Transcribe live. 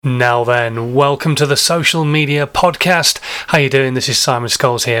Now then, welcome to the Social Media Podcast. How you doing? This is Simon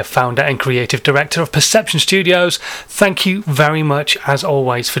Scholes here, founder and creative director of Perception Studios. Thank you very much, as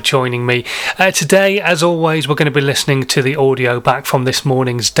always, for joining me. Today, as always, we're going to be listening to the audio back from this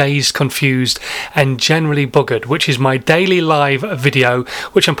morning's Dazed, Confused and Generally Buggered, which is my daily live video,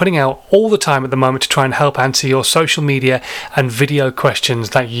 which I'm putting out all the time at the moment to try and help answer your social media and video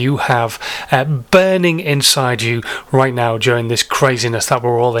questions that you have burning inside you right now during this craziness that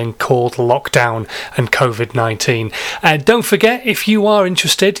we're all in called lockdown and COVID-19. Don't forget, if you are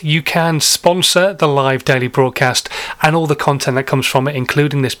interested, you can sponsor the live daily broadcast and all the content that comes from it,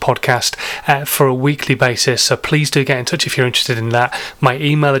 including this podcast, for a weekly basis. So please do get in touch if you're interested in that. My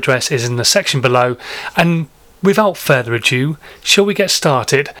email address is in the section below. And without further ado, shall we get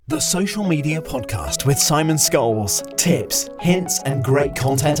started? The Social Media Podcast with Simon Scholes. Tips, hints, and great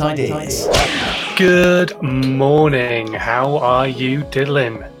content ideas. Good morning. How are you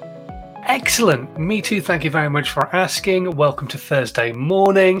diddling? Excellent. Me too. Thank you very much for asking. Welcome to Thursday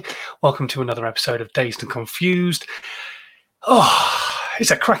morning. Welcome to another episode of Dazed and Confused. Oh,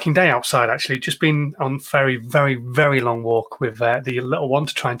 it's a cracking day outside, actually. Just been on very, very, very long walk with the little one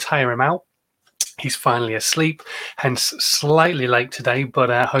to try and tire him out. He's finally asleep, hence slightly late today, but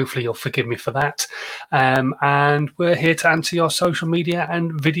hopefully you'll forgive me for that. And we're here to answer your social media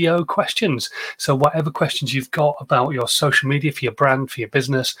and video questions. So whatever questions you've got about your social media, for your brand, for your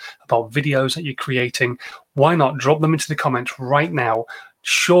business, about videos that you're creating, why not drop them into the comments right now?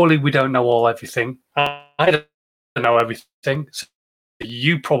 Surely we don't know everything. I don't know everything. So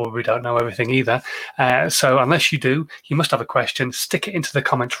you probably don't know everything either. So unless you do, you must have a question. Stick it into the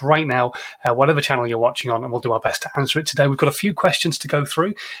comments right now, whatever channel you're watching on, and we'll do our best to answer it today. We've got a few questions to go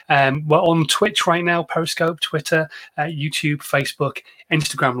through. We're on Twitch right now, Periscope, Twitter, YouTube, Facebook,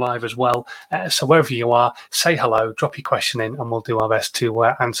 Instagram Live as well. So wherever you are, say hello, drop your question in, and we'll do our best to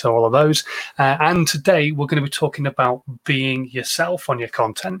answer all of those. And today we're going to be talking about being yourself on your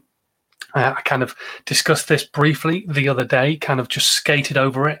content. I kind of discussed this briefly the other day, kind of just skated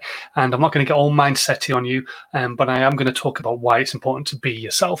over it, and I'm not going to get all mindsetty on you, but I am going to talk about why it's important to be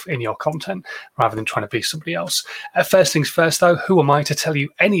yourself in your content rather than trying to be somebody else. First things first, though, who am I to tell you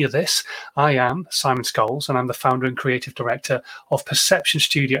any of this? I am Simon Scholes, and I'm the founder and creative director of Perception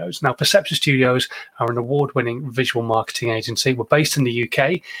Studios. Now, Perception Studios are an award-winning visual marketing agency. We're based in the UK,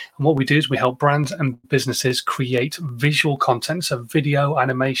 and what we do is we help brands and businesses create visual content, so video,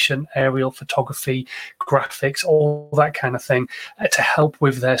 animation, aerial photography, graphics, all that kind of thing, to help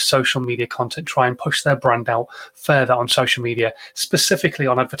with their social media content, try and push their brand out further on social media, specifically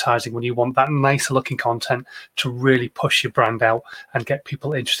on advertising, when you want that nicer looking content to really push your brand out and get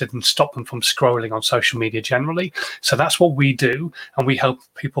people interested and stop them from scrolling on social media generally. So that's what we do, and we help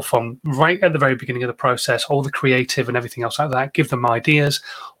people from right at the very beginning of the process, all the creative and everything else like that, give them ideas,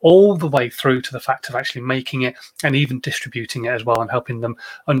 all the way through to the fact of actually making it and even distributing it as well, and helping them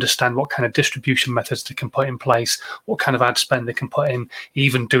understand what kind of distribution methods they can put in place, what kind of ad spend they can put in,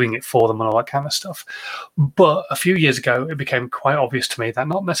 even doing it for them and all that kind of stuff. But a few years ago, it became quite obvious to me that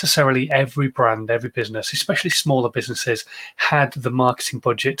not necessarily every brand, every business, especially smaller businesses, had the marketing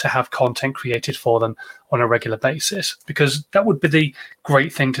budget to have content created for them on a regular basis, because that would be the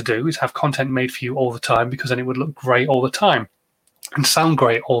great thing to do, is have content made for you all the time, because then it would look great all the time and sound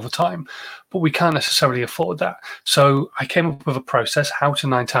great all the time. But we can't necessarily afford that. So I came up with a process, how to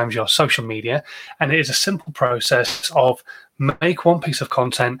 9 times your social media. And it is a simple process of make one piece of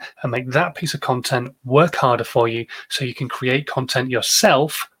content and make that piece of content work harder for you, so you can create content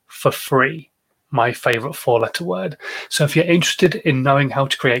yourself for free. My favorite 4-letter word. So if you're interested in knowing how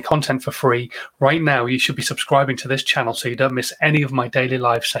to create content for free, right now you should be subscribing to this channel so you don't miss any of my daily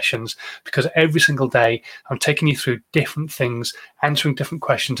live sessions, because every single day I'm taking you through different things, answering different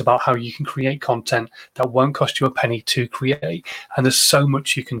questions about how you can create content that won't cost you a penny to create. And there's so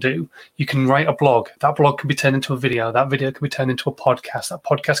much you can do. You can write a blog. That blog can be turned into a video. That video can be turned into a podcast. That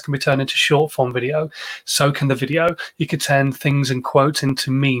podcast can be turned into short form video. So can the video. You could turn things and quotes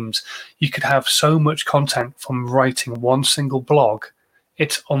into memes. You could have so much content from writing one single blog.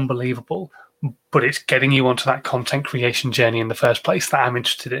 It's unbelievable, but it's getting you onto that content creation journey in the first place that I'm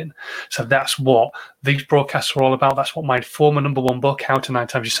interested in. So that's what these broadcasts are all about. That's what my former #1 book, How to 9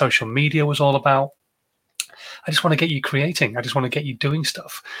 Times Your Social Media, was all about. I just want to get you creating. I just want to get you doing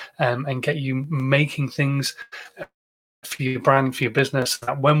stuff, and get you making things for your brand, for your business,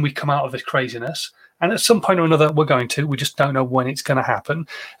 that when we come out of this craziness, and at some point or another we just don't know when it's going to happen,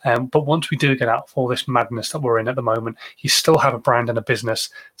 but once we do get out of all this madness that we're in at the moment, you still have a brand and a business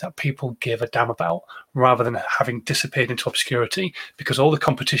that people give a damn about, rather than having disappeared into obscurity because all the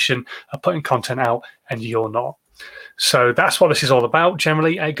competition are putting content out and you're not. So that's what this is all about.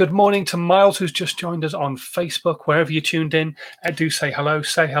 Generally, a good morning to Miles, who's just joined us on Facebook. Wherever you tuned in, do say hello.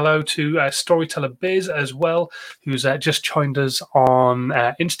 Say hello to Storyteller Biz as well, who's just joined us on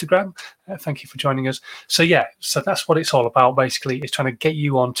Instagram. Thank you for joining us. So that's what it's all about. Basically, is trying to get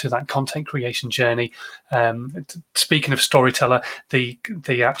you onto that content creation journey. Speaking of Storyteller, the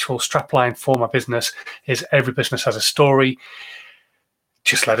actual strapline for my business is every business has a story.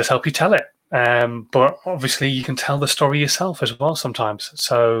 Just let us help you tell it. But obviously you can tell the story yourself as well sometimes.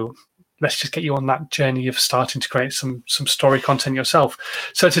 So let's just get you on that journey of starting to create some story content yourself.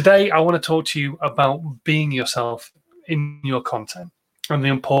 So today I want to talk to you about being yourself in your content and the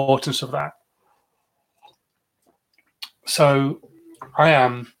importance of that. So I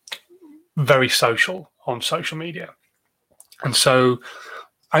am very social on social media. And so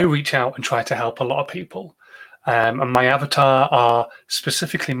I reach out and try to help a lot of people. And my avatar are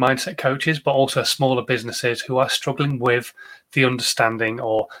specifically mindset coaches, but also smaller businesses who are struggling with the understanding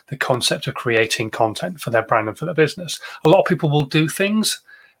or the concept of creating content for their brand and for their business. A lot of people will do things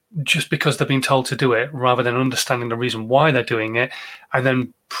just because they've been told to do it rather than understanding the reason why they're doing it, and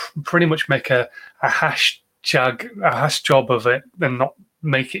then pretty much make a hash job of it and not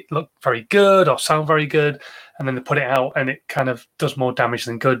make it look very good or sound very good, and then they put it out and it kind of does more damage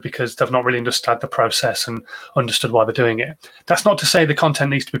than good because they've not really understood the process and understood why they're doing it. That's not to say the content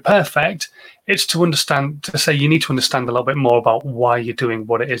needs to be perfect. It's to say you need to understand a little bit more about why you're doing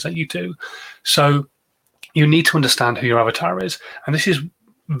what it is that you do. So you need to understand who your avatar is. And this is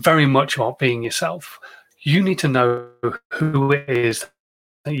very much about being yourself. You need to know who it is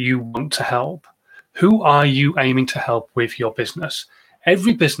that you want to help. Who are you aiming to help with your business?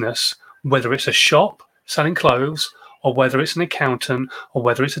 Every business, whether it's a shop selling clothes or whether it's an accountant or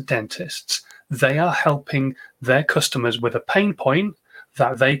whether it's a dentist, they are helping their customers with a pain point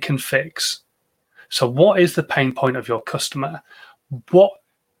that they can fix. So what is the pain point of your customer? What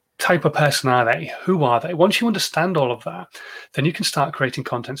type of person are they? Who are they? Once you understand all of that, then you can start creating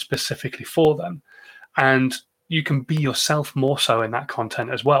content specifically for them. And you can be yourself more so in that content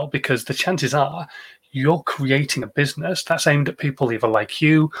as well, because the chances are you're creating a business that's aimed at people either like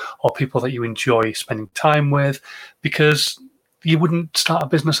you or people that you enjoy spending time with, because you wouldn't start a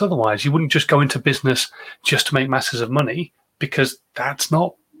business otherwise. You wouldn't just go into business just to make masses of money, because that's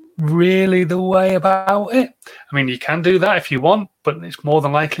not really the way about it. I mean, you can do that if you want, but it's more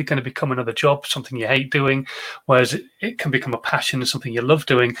than likely going to become another job, something you hate doing, whereas it can become a passion and something you love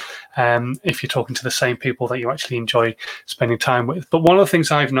doing if you're talking to the same people that you actually enjoy spending time with. But one of the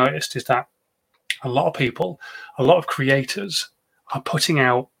things I've noticed is that a lot of people, a lot of creators are putting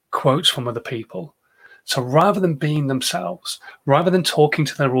out quotes from other people. So rather than being themselves, rather than talking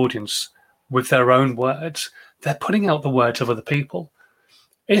to their audience with their own words, they're putting out the words of other people.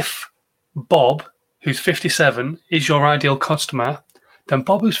 If Bob, who's 57, is your ideal customer, then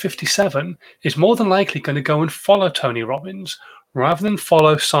Bob, who's 57, is more than likely going to go and follow Tony Robbins rather than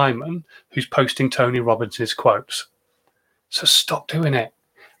follow Simon, who's posting Tony Robbins' quotes. So stop doing it.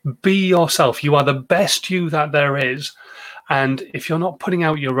 Be yourself. You are the best you that there is. And if you're not putting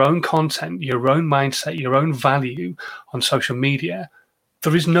out your own content, your own mindset, your own value on social media,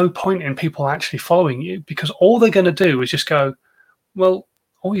 there is no point in people actually following you, because all they're going to do is just go, well,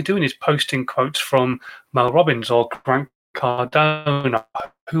 all you're doing is posting quotes from Mel Robbins or Grant Cardone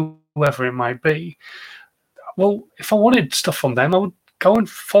or whoever it might be. Well, if I wanted stuff from them, I would go and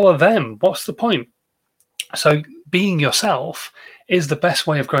follow them. What's the point? So being yourself is the best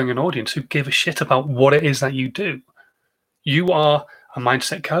way of growing an audience who give a shit about what it is that you do. You are a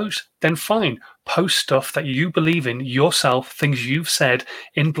mindset coach, then fine. Post stuff that you believe in yourself, things you've said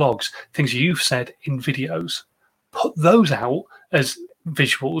in blogs, things you've said in videos. Put those out as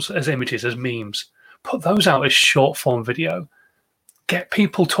visuals, as images, as memes. Put those out as short form video. Get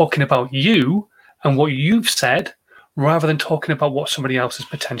people talking about you and what you've said, rather than talking about what somebody else has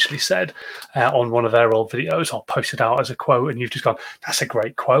potentially said on one of their old videos or posted out as a quote, and you've just gone, that's a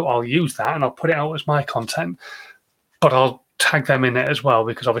great quote, I'll use that and I'll put it out as my content, but I'll tag them in it as well,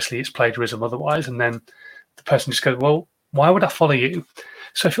 because obviously it's plagiarism otherwise. And then the person just goes, well, why would I follow you?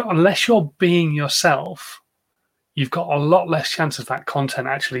 So unless you're being yourself, you've got a lot less chance of that content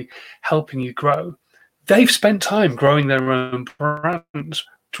actually helping you grow. They've spent time growing their own brands.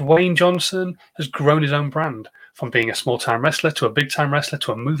 Dwayne Johnson has grown his own brand from being a small-time wrestler to a big-time wrestler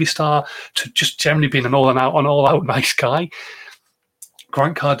to a movie star to just generally being an all-out nice guy.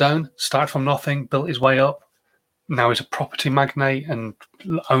 Grant Cardone started from nothing, built his way up. Now he's a property magnate and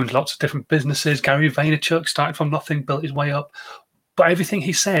owns lots of different businesses. Gary Vaynerchuk started from nothing, built his way up. But everything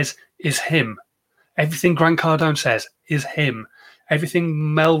he says is him. Everything Grant Cardone says is him.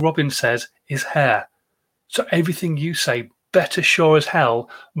 Everything Mel Robbins says is her. So everything you say better sure as hell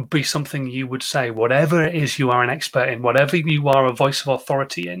be something you would say. Whatever it is you are an expert in, whatever you are a voice of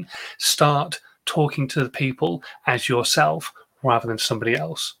authority in, start talking to the people as yourself rather than somebody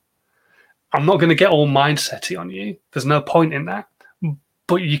else. I'm not going to get all mindsetty on you. There's no point in that.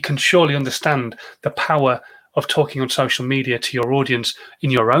 But you can surely understand the power of talking on social media to your audience in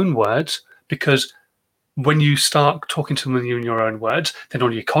your own words, because when you start talking to them in your own words, then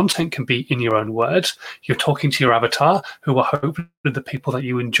all your content can be in your own words. You're talking to your avatar, who are hopefully the people that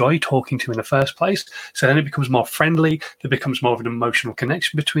you enjoy talking to in the first place. So then it becomes more friendly. There becomes more of an emotional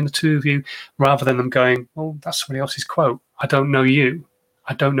connection between the two of you, rather than them going, well, that's somebody else's quote. I don't know you.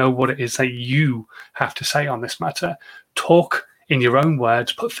 I don't know what it is that you have to say on this matter. Talk in your own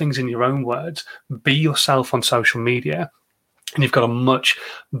words, put things in your own words, be yourself on social media, and you've got a much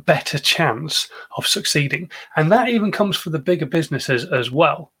better chance of succeeding. And that even comes for the bigger businesses as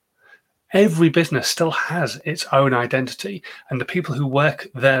well. Every business still has its own identity, and the people who work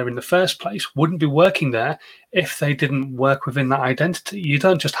there in the first place wouldn't be working there if they didn't work within that identity. You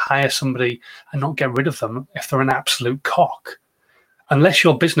don't just hire somebody and not get rid of them if they're an absolute cock. Unless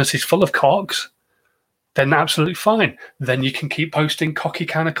your business is full of cocks, then absolutely fine. Then you can keep posting cocky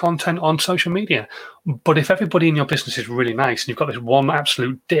kind of content on social media. But if everybody in your business is really nice and you've got this one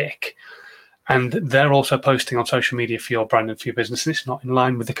absolute dick, and they're also posting on social media for your brand and for your business, and it's not in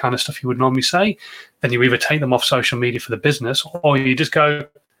line with the kind of stuff you would normally say, then you either take them off social media for the business, or you just go,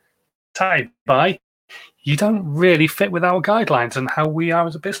 bye. You don't really fit with our guidelines and how we are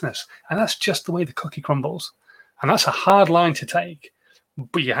as a business. And that's just the way the cookie crumbles. And that's a hard line to take,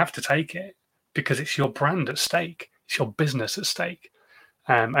 but you have to take it, because it's your brand at stake. It's your business at stake.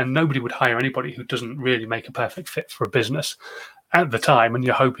 And nobody would hire anybody who doesn't really make a perfect fit for a business at the time, and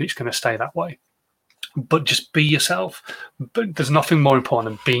you're hoping it's going to stay that way. But just be yourself. But there's nothing more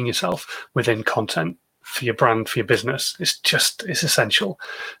important than being yourself within content for your brand, for your business. It's essential.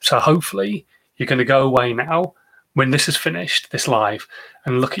 So hopefully you're going to go away now when this is finished, this live,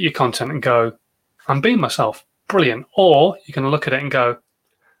 and look at your content and go, I'm being myself. Brilliant. Or you're going to look at it and go,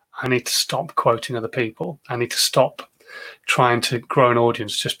 I need to stop quoting other people. I need to stop trying to grow an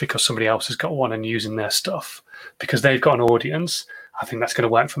audience just because somebody else has got one and using their stuff because they've got an audience. I think that's going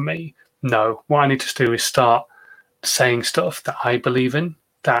to work for me. No, what I need to do is start saying stuff that I believe in,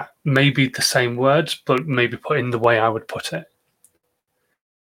 that may be the same words, but maybe put in the way I would put it.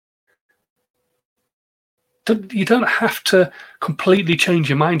 You don't have to completely change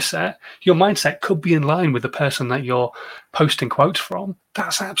your mindset. Your mindset could be in line with the person that you're posting quotes from.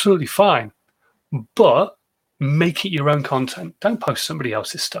 That's absolutely fine. But make it your own content. Don't post somebody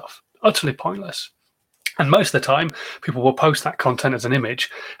else's stuff. Utterly pointless. And most of the time, people will post that content as an image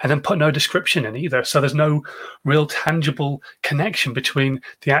and then put no description in either. So there's no real tangible connection between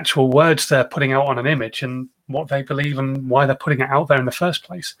the actual words they're putting out on an image and what they believe and why they're putting it out there in the first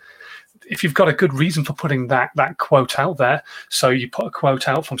place. If you've got a good reason for putting that quote out there, so you put a quote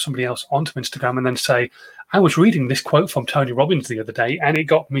out from somebody else onto Instagram and then say, I was reading this quote from Tony Robbins the other day and it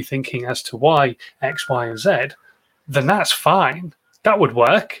got me thinking as to why X, Y, and Z, then that's fine. That would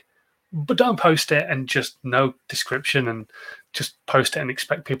work. But don't post it and just no description and just post it and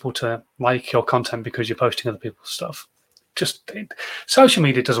expect people to like your content because you're posting other people's stuff. Social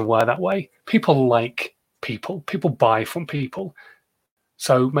media doesn't work that way. People like people. People buy from people.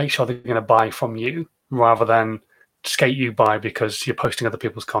 So make sure they're going to buy from you rather than skate you by because you're posting other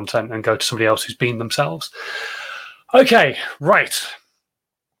people's content and go to somebody else who's been themselves. Okay, right.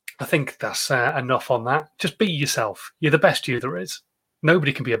 I think that's enough on that. Just be yourself. You're the best you there is.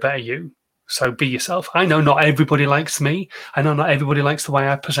 Nobody can be a better you. So be yourself. I know not everybody likes me. I know not everybody likes the way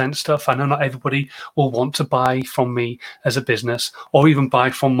I present stuff. I know not everybody will want to buy from me as a business or even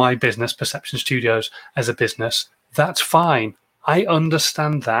buy from my business, Perception Studios, as a business. That's fine. I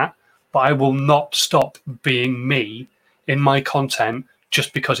understand that, but I will not stop being me in my content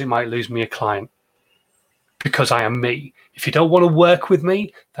just because it might lose me a client. Because I am me. If you don't want to work with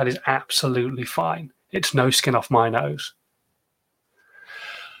me, that is absolutely fine. It's no skin off my nose.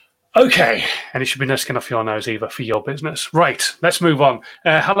 Okay, and it should be no skin off your nose either for your business. Right, let's move on.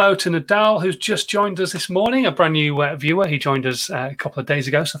 Hello to Nadal, who's just joined us this morning, a brand new viewer. He joined us a couple of days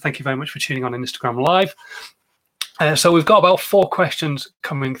ago, so thank you very much for tuning on Instagram Live. So we've got about 4 questions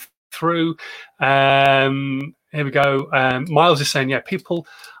coming through. Here we go. Miles is saying, yeah, people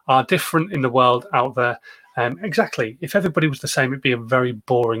are different in the world out there. Exactly. If everybody was the same, it'd be a very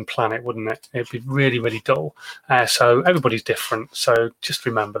boring planet, wouldn't it? It'd be really, really dull. So everybody's different. So just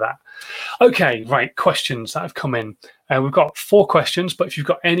remember that. Okay, right. Questions that have come in. We've got 4 questions, but if you've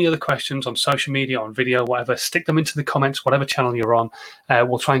got any other questions on social media, on video, whatever, stick them into the comments, whatever channel you're on.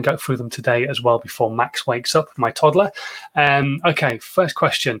 We'll try and go through them today as well before Max wakes up, my toddler. Okay, first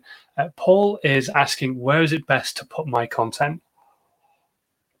question. Paul is asking, where is it best to put my content?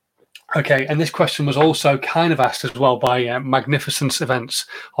 Okay, and this question was also kind of asked as well by Magnificence Events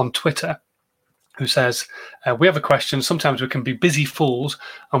on Twitter, who says, we have a question. Sometimes we can be busy fools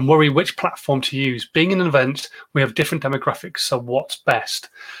and worry which platform to use. Being in an event, we have different demographics, so what's best?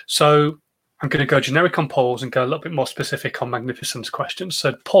 So I'm going to go generic on Paul's and go a little bit more specific on Magnificent's questions.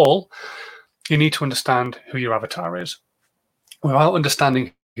 So Paul, you need to understand who your avatar is. Without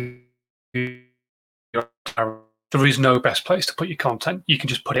understanding who your avatar is, there is no best place to put your content. You can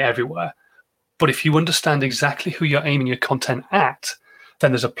just put it everywhere. But if you understand exactly who you're aiming your content at,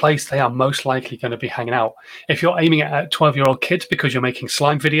 then there's a place they are most likely going to be hanging out. If you're aiming at 12-year-old kids because you're making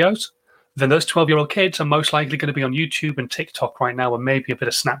slime videos, then those 12-year-old kids are most likely going to be on YouTube and TikTok right now, and maybe a bit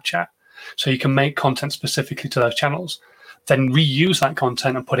of Snapchat. So you can make content specifically to those channels, then reuse that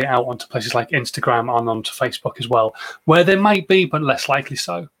content and put it out onto places like Instagram and onto Facebook as well, where they might be, but less likely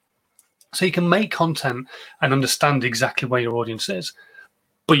so. So you can make content and understand exactly where your audience is.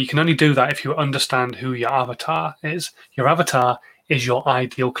 But you can only do that if you understand who your avatar is. Your avatar is your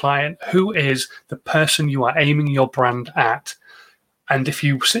ideal client. Who is the person you are aiming your brand at? And if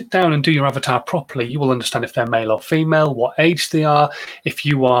you sit down and do your avatar properly, you will understand if they're male or female, what age they are. If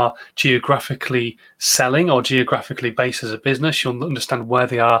you are geographically selling or geographically based as a business, you'll understand where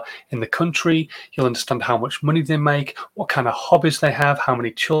they are in the country. You'll understand how much money they make, what kind of hobbies they have, how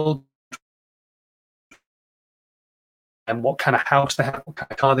many children, and what kind of house they have, what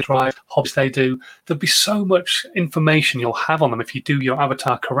kind of car they drive, hobbies they do. There'll be so much information you'll have on them if you do your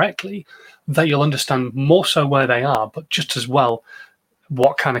avatar correctly that you'll understand more so where they are, but just as well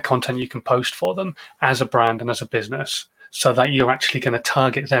what kind of content you can post for them as a brand and as a business, so that you're actually going to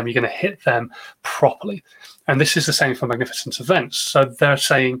target them, you're going to hit them properly. And this is the same for Magnificence Events. So they're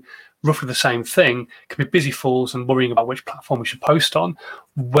saying roughly the same thing. Can be busy fools and worrying about which platform we should post on.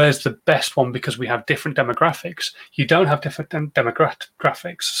 Where's the best one? Because we have different demographics. You don't have different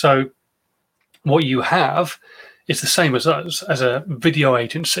demographics. So what you have is the same as us as a video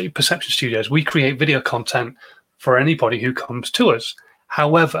agency, Perception Studios. We create video content for anybody who comes to us.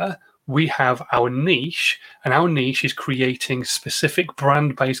 However, we have our niche, and our niche is creating specific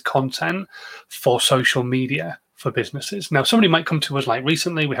brand-based content for social media for businesses. Now, somebody might come to us, like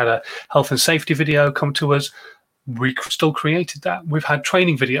recently, we had a health and safety video come to us. We still created that. We've had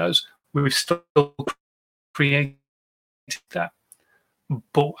training videos. We've still created that.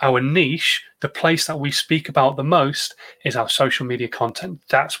 But our niche, the place that we speak about the most, is our social media content.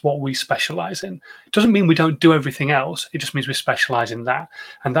 That's what we specialize in. It doesn't mean we don't do everything else. It just means we specialize in that.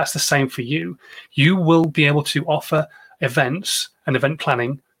 And that's the same for you. You will be able to offer events and event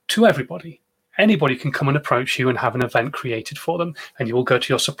planning to everybody. Anybody can come and approach you and have an event created for them, and you will go to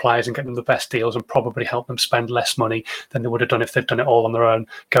your suppliers and get them the best deals and probably help them spend less money than they would have done if they've done it all on their own,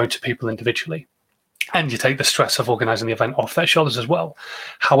 going to people individually. And you take the stress of organizing the event off their shoulders as well.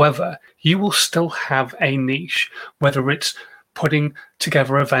 However, you will still have a niche, whether it's putting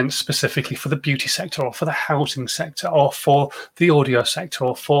together events specifically for the beauty sector or for the housing sector or for the audio sector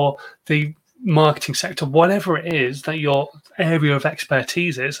or for the marketing sector, whatever it is that your area of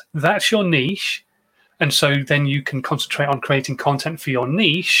expertise is, that's your niche. And so then you can concentrate on creating content for your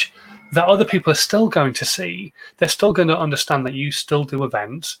niche that other people are still going to see. They're still going to understand that you still do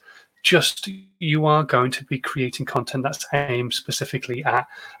events, just you are going to be creating content that's aimed specifically at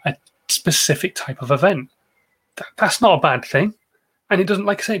a specific type of event. That's not a bad thing. And it doesn't,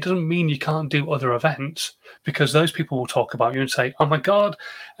 like I say, it doesn't mean you can't do other events, because those people will talk about you and say, oh my God,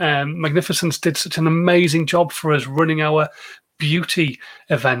 Magnificence did such an amazing job for us running our beauty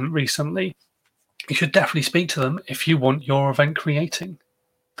event recently. You should definitely speak to them if you want your event creating.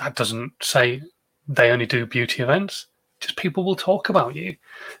 That doesn't say they only do beauty events. Just people will talk about you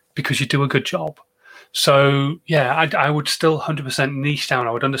because you do a good job. So yeah, I would still 100% niche down.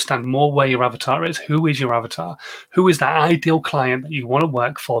 I would understand more where your avatar is. Who is your avatar? Who is that ideal client that you want to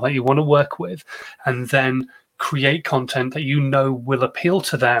work for, that you want to work with? And then create content that you know will appeal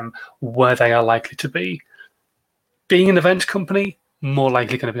to them where they are likely to be. Being an event company, more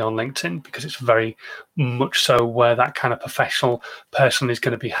likely going to be on LinkedIn, because it's very much so where that kind of professional person is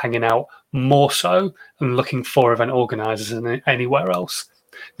going to be hanging out more so and looking for event organizers than anywhere else.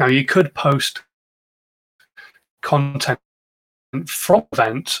 Now, you could post content from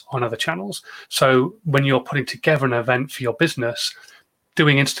events on other channels. So when you're putting together an event for your business,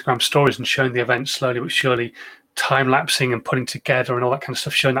 doing Instagram stories and showing the event slowly but surely, time lapsing and putting together and all that kind of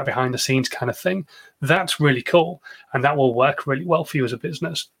stuff, showing that behind the scenes kind of thing, that's really cool. And that will work really well for you as a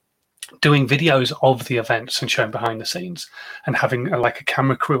business. Doing videos of the events and showing behind the scenes and having like a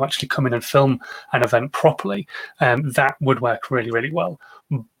camera crew actually come in and film an event properly, that would work really, really well.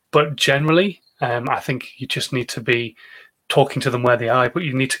 But generally, I think you just need to be talking to them where they are, but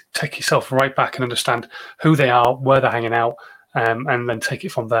you need to take yourself right back and understand who they are, where they're hanging out, and then take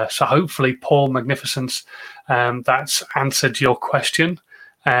it from there. So hopefully, Paul Magnificence, that's answered your question,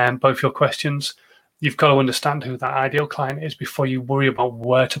 both your questions. You've got to understand who that ideal client is before you worry about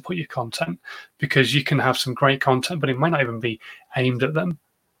where to put your content, because you can have some great content, but it might not even be aimed at them.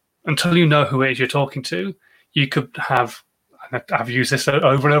 Until you know who it is you're talking to, you could have, and I've used this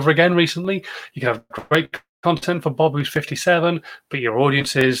over and over again recently, you can have great content for Bob, who's 57, but your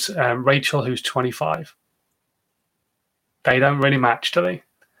audience is Rachel, who's 25. They don't really match, do they?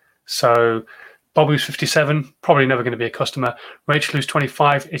 So Bob, who's 57, probably never going to be a customer. Rachel, who's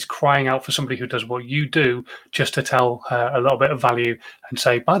 25, is crying out for somebody who does what you do, just to tell her a little bit of value and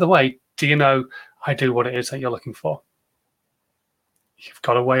say, by the way, do you know I do what it is that you're looking for? You've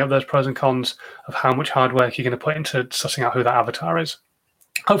got to weigh up those pros and cons of how much hard work you're going to put into sussing out who that avatar is.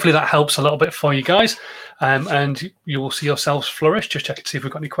 Hopefully that helps a little bit for you guys, and you will see yourselves flourish. Just checking to see if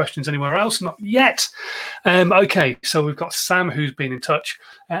we've got any questions anywhere else. Not yet. Okay, so we've got Sam who's been in touch.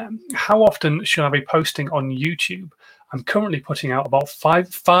 How often should I be posting on YouTube? I'm currently putting out about five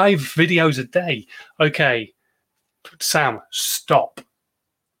videos a day. Okay, Sam, stop.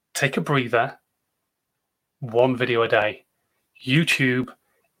 Take a breather. 1 video a day. YouTube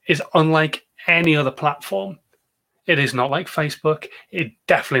is unlike any other platform. It is not like Facebook. It's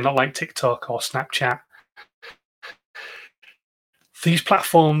definitely not like TikTok or Snapchat. These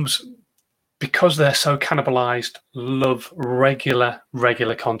platforms, because they're so cannibalized, love regular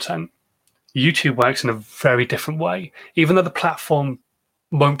content. YouTube works in a very different way. Even though the platform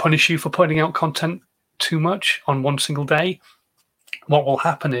won't punish you for putting out content too much on one single day, what will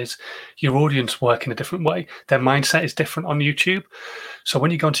happen is your audience work in a different way. Their mindset is different on YouTube. So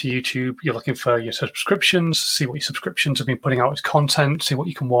when you go onto YouTube, you're looking for your subscriptions, see what your subscriptions have been putting out as content, see what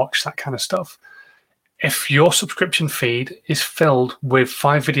you can watch, that kind of stuff. If your subscription feed is filled with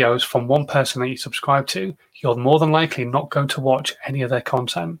 5 videos from one person that you subscribe to, you're more than likely not going to watch any of their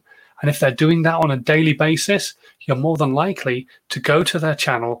content. And if they're doing that on a daily basis, you're more than likely to go to their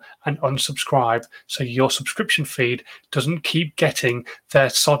channel and unsubscribe, so your subscription feed doesn't keep getting their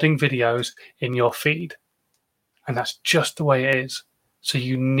sodding videos in your feed. And that's just the way it is. So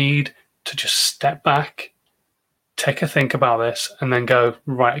you need to just step back, take a think about this, and then go,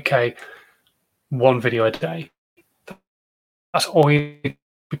 right, okay, 1 video a day. That's all you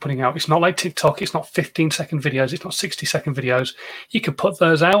be putting out. It's not like TikTok. It's not 15-second videos. It's not 60-second videos. You can put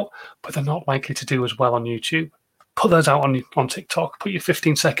those out, but they're not likely to do as well on YouTube. Put those out on TikTok. Put your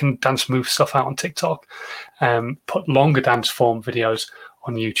 15-second dance move stuff out on TikTok. Put longer dance form videos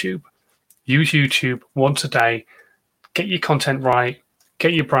on YouTube. Use YouTube once a day. Get your content right.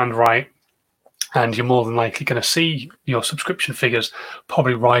 Get your brand right. And you're more than likely going to see your subscription figures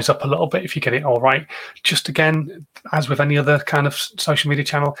probably rise up a little bit if you get it all right. Just again, as with any other kind of social media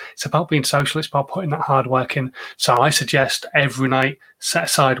channel, it's about being social. It's about putting that hard work in. So I suggest every night, set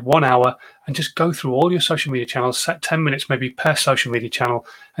aside 1 hour and just go through all your social media channels, set 10 minutes maybe per social media channel,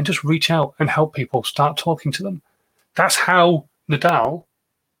 and just reach out and help people, start talking to them. That's how Nadal,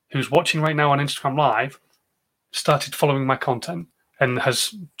 who's watching right now on Instagram Live, started following my content and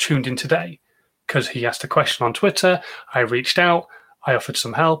has tuned in today. Because he asked a question on Twitter, I reached out, I offered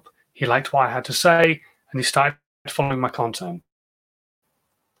some help, he liked what I had to say, and he started following my content.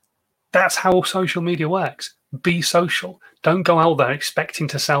 That's how social media works. Be social. Don't go out there expecting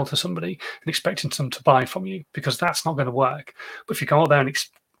to sell to somebody and expecting them to buy from you, because that's not going to work. But if you go out there and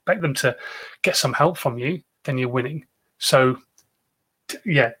expect them to get some help from you, then you're winning. So,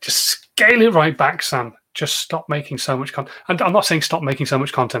 yeah, just scale it right back, Sam. Just stop making so much content. And I'm not saying stop making so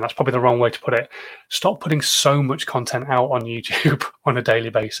much content. That's probably the wrong way to put it. Stop putting so much content out on YouTube on a daily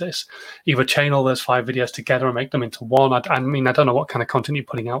basis. Either chain all those 5 videos together and make them into one. I mean, I don't know what kind of content you're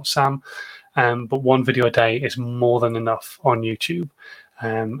putting out, Sam, but 1 video a day is more than enough on YouTube,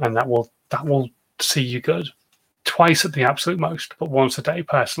 and that will see you good. Twice at the absolute most, but once a day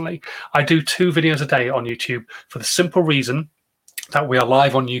personally. I do 2 videos a day on YouTube for the simple reason that we are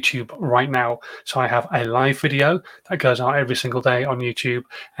live on YouTube right now. So I have a live video that goes out every single day on YouTube,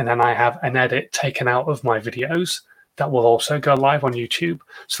 and then I have an edit taken out of my videos that will also go live on YouTube,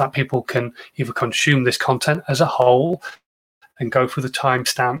 so that people can either consume this content as a whole and go through the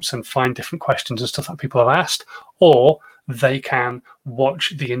timestamps and find different questions and stuff that people have asked, or they can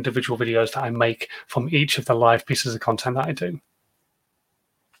watch the individual videos that I make from each of the live pieces of content that I do.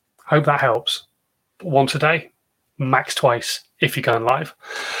 Hope that helps. Once a day, max twice if you're going live.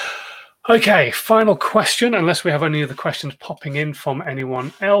 Okay, final question, unless we have any other questions popping in from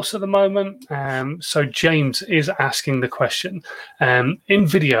anyone else at the moment. So James is asking the question, in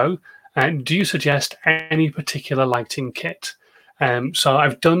video, do you suggest any particular lighting kit? So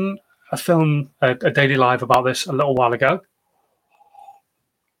I've done a film, a daily live about this a little while ago.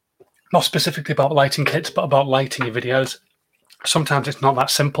 Not specifically about lighting kits, but about lighting your videos. Sometimes it's not that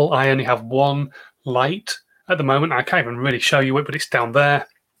simple. I only have one light at the moment. I can't even really show you it, but it's down there.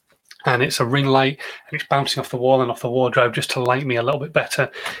 And it's a ring light, and it's bouncing off the wall and off the wardrobe just to light me a little bit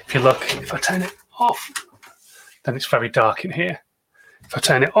better. If you look, if I turn it off, then it's very dark in here. If I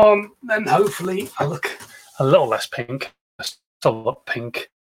turn it on, then hopefully I look a little less pink. I still look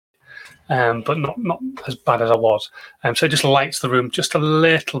pink, but not as bad as I was. So it just lights the room just a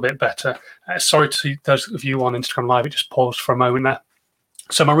little bit better. Sorry to those of you on Instagram Live, it just paused for a moment there.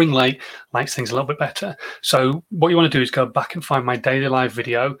 So my ring light lights things a little bit better. So what you want to do is go back and find my daily live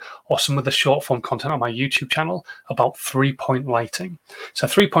video or some of the short form content on my YouTube channel about 3-point lighting. So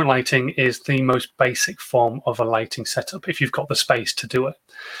 3-point lighting is the most basic form of a lighting setup if you've got the space to do it.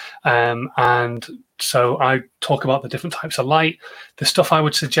 And so I talk about the different types of light, the stuff I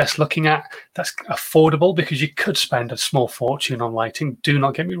would suggest looking at that's affordable, because you could spend a small fortune on lighting. Do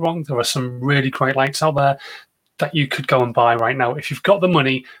not get me wrong. There are some really great lights out there that you could go and buy right now. If you've got the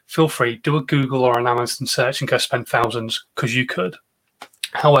money, feel free, do a Google or an Amazon search and go spend thousands, because you could.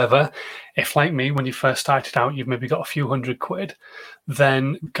 However, if like me, when you first started out, you've maybe got a few £100,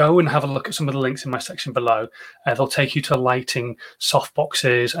 then go and have a look at some of the links in my section below. They'll take you to lighting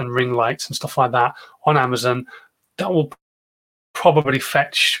softboxes and ring lights and stuff like that on Amazon. That will probably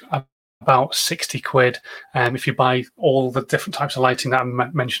fetch about £60. If you buy all the different types of lighting that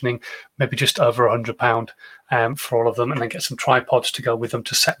I'm mentioning, maybe just over £100 for all of them, and then get some tripods to go with them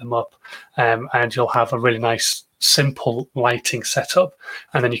to set them up, and you'll have a really nice simple lighting setup.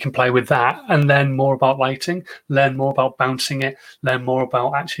 And then you can play with that and learn more about lighting, learn more about bouncing it, learn more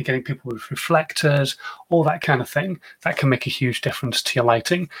about actually getting people with reflectors, all that kind of thing. That can make a huge difference to your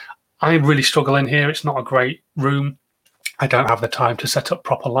lighting. I really struggle in here. It's not a great room. I don't have the time to set up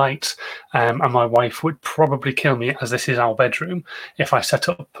proper lights, and my wife would probably kill me, as this is our bedroom, if I set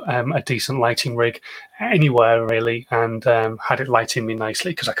up a decent lighting rig anywhere really, and had it lighting me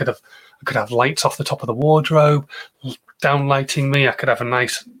nicely, because I could have lights off the top of the wardrobe, down lighting me. I could have a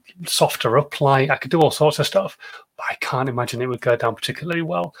nice softer up light. I could do all sorts of stuff, but I can't imagine it would go down particularly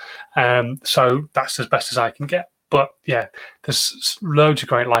well. So that's as best as I can get. But yeah, there's loads of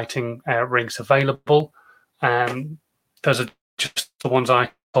great lighting rigs available. Those are just the ones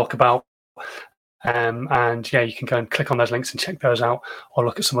I talk about. And yeah, you can go and click on those links and check those out, or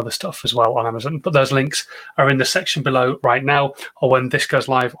look at some other stuff as well on Amazon. But those links are in the section below right now, or when this goes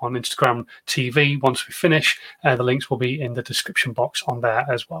live on Instagram TV, once we finish, the links will be in the description box on there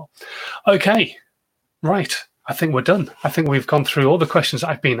as well. Okay, right. I think we're done. I think we've gone through all the questions that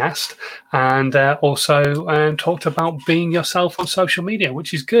I've been asked, and also talked about being yourself on social media,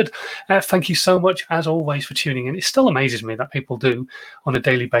 which is good. Thank you so much, as always, for tuning in. It still amazes me that people do on a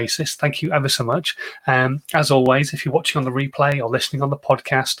daily basis. Thank you ever so much. As always, if you're watching on the replay or listening on the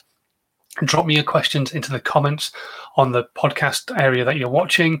podcast, drop me your questions into the comments on the podcast area that you're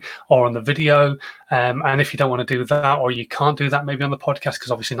watching, or on the video. And if you don't want to do that, or you can't do that maybe on the podcast, because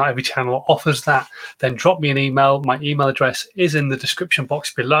obviously not every channel offers that, then drop me an email. My email address is in the description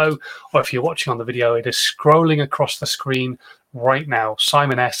box below, or if you're watching on the video, it is scrolling across the screen right now,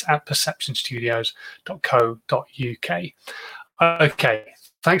 simons@perceptionstudios.co.uk. Okay,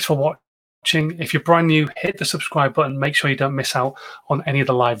 thanks for watching. If you're brand new, hit the subscribe button. Make sure you don't miss out on any of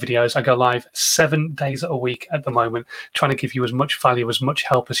the live videos. I go live 7 days a week at the moment, trying to give you as much value, as much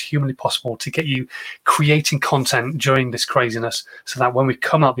help as humanly possible to get you creating content during this craziness, so that when we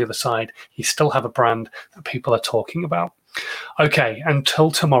come out the other side, you still have a brand that people are talking about. Okay, until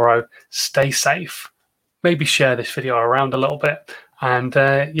tomorrow, stay safe. Maybe share this video around a little bit. And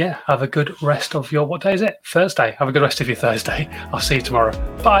yeah, have a good rest of your, what day is it? Thursday. Have a good rest of your Thursday. I'll see you tomorrow.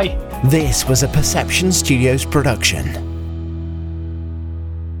 Bye. This was a Perception Studios production.